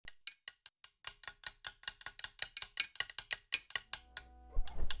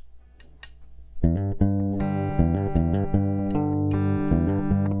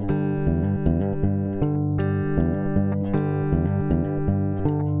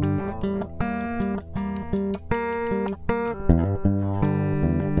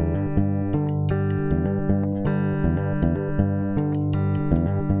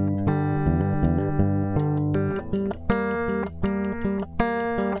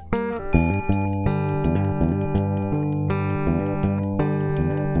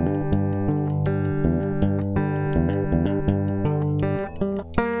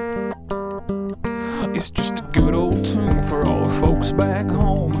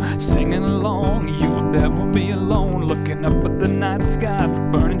singing along. You'll never be alone, looking up at the night sky. The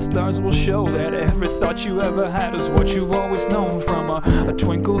burning stars will show that every thought you ever had is what you've always known. From a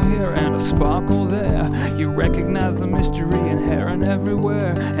twinkle here and a sparkle there, you recognize the mystery inherent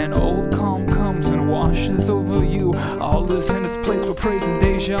everywhere. An old calm comes and washes over you. All is in its place, we're praising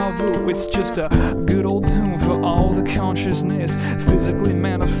deja vu. It's just a good old tune for all the consciousness, physically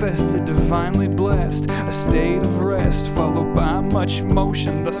manifested, divinely blessed. A state of rest followed by much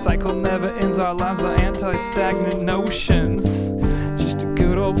motion. The cycle never ends, our lives are anti-stagnant notions. Just a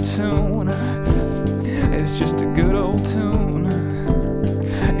good old tune. It's just a good old tune.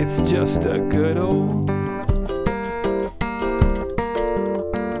 It's just a good old.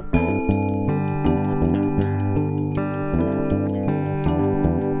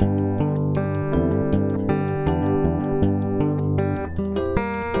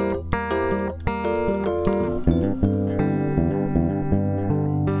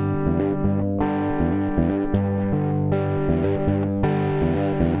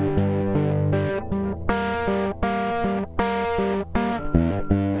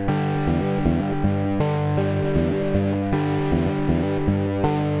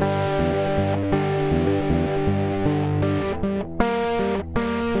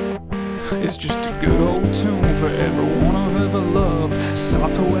 It's just a good old tune for everyone I've ever loved.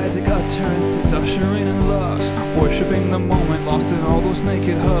 Soft poetic utterances ushering in lust, worshipping the moment, lost in all those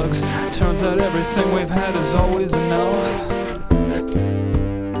naked hugs. Turns out everything we've had is always enough.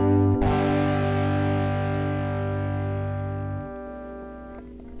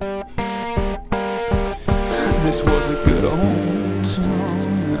 This was a good old tune.